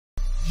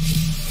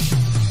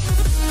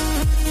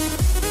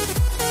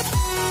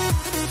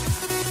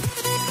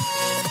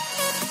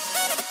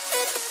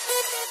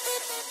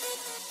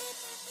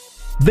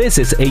This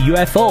is a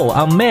UFO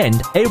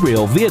unmanned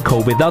aerial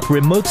vehicle without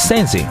remote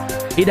sensing.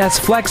 It has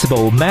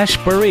flexible mesh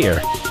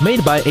barrier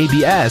made by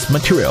ABS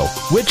material,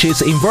 which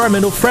is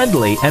environmental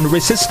friendly and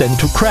resistant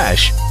to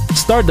crash.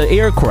 Start the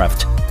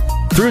aircraft.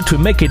 Through to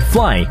make it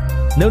fly.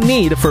 No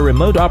need for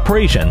remote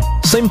operation.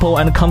 Simple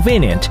and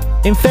convenient.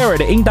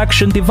 Infrared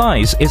induction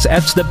device is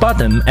at the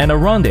bottom and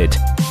around it.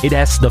 It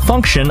has the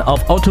function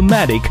of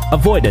automatic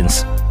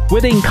avoidance.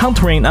 With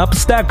encountering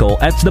obstacle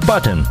at the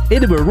bottom,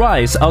 it will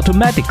rise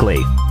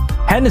automatically.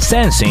 Hand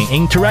sensing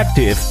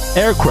interactive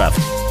aircraft.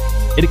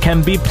 It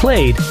can be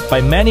played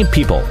by many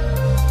people.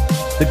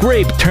 The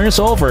grip turns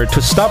over to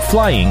stop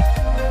flying.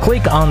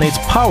 Click on its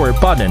power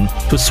button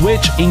to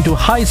switch into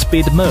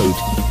high-speed mode.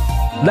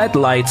 LED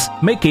lights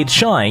make it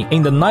shine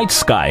in the night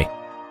sky.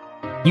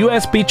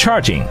 USB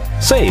charging,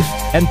 safe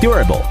and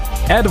durable.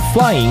 Add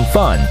flying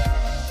fun.